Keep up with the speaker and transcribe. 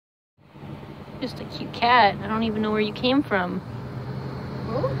Just a cute cat. I don't even know where you came from.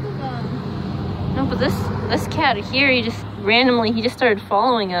 Both of them. No, but this cat here, he just started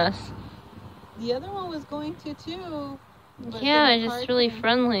following us. The other one was going to too. Yeah, just really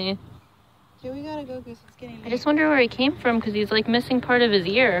friendly. Okay, we gotta go because it's getting late. I just wonder where he came from because he's like missing part of his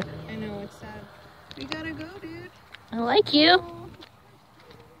ear. I know, it's sad. We gotta go, dude. I like you. Oh.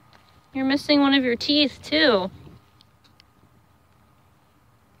 You're missing one of your teeth too.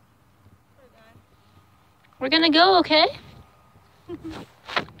 We're gonna go, okay?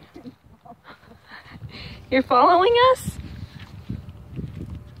 You're following us?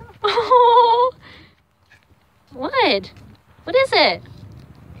 Oh! What? What is it?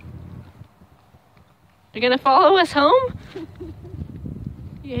 You're gonna follow us home?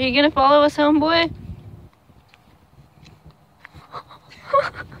 Are you gonna follow us home, boy?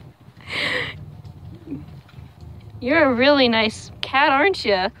 You're a really nice cat, aren't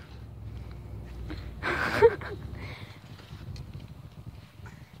you?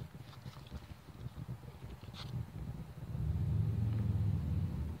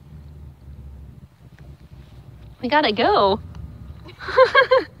 We gotta go.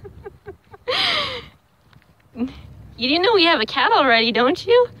 You didn't know we have a cat already, don't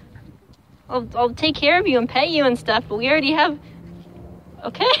you? I'll take care of you and pet you and stuff, but we already have...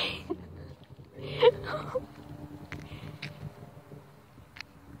 Okay.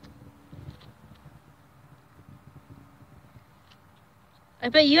 I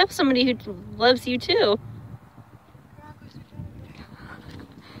bet you have somebody who loves you too.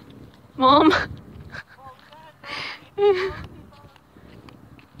 Mom.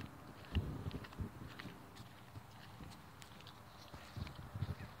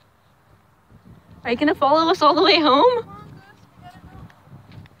 Are you gonna follow us all the way home?